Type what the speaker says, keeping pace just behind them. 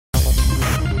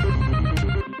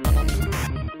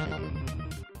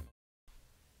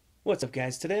What's up,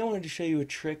 guys? Today I wanted to show you a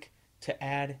trick to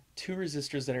add two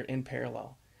resistors that are in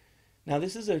parallel. Now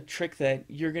this is a trick that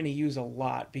you're going to use a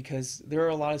lot because there are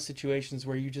a lot of situations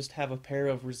where you just have a pair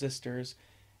of resistors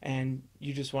and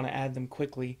you just want to add them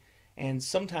quickly, and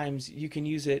sometimes you can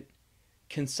use it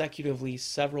consecutively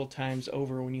several times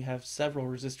over when you have several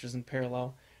resistors in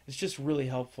parallel. It's just really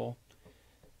helpful.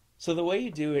 So the way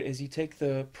you do it is you take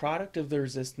the product of the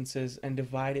resistances and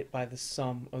divide it by the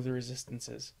sum of the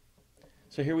resistances.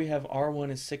 So here we have R1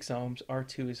 is 6 ohms,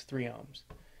 R2 is 3 ohms.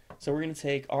 So we're going to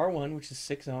take R1, which is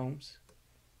 6 ohms,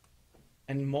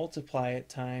 and multiply it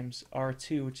times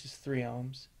R2, which is 3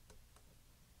 ohms.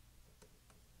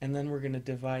 And then we're going to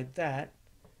divide that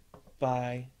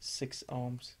by 6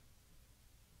 ohms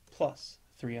plus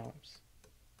 3 ohms.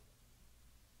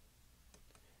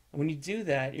 And when you do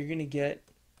that, you're going to get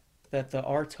that the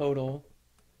R total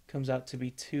comes out to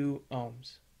be 2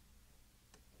 ohms.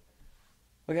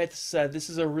 Like I said, this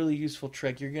is a really useful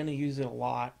trick. You're going to use it a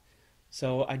lot,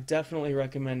 so I definitely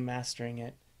recommend mastering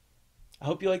it. I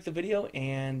hope you liked the video,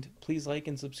 and please like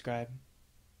and subscribe.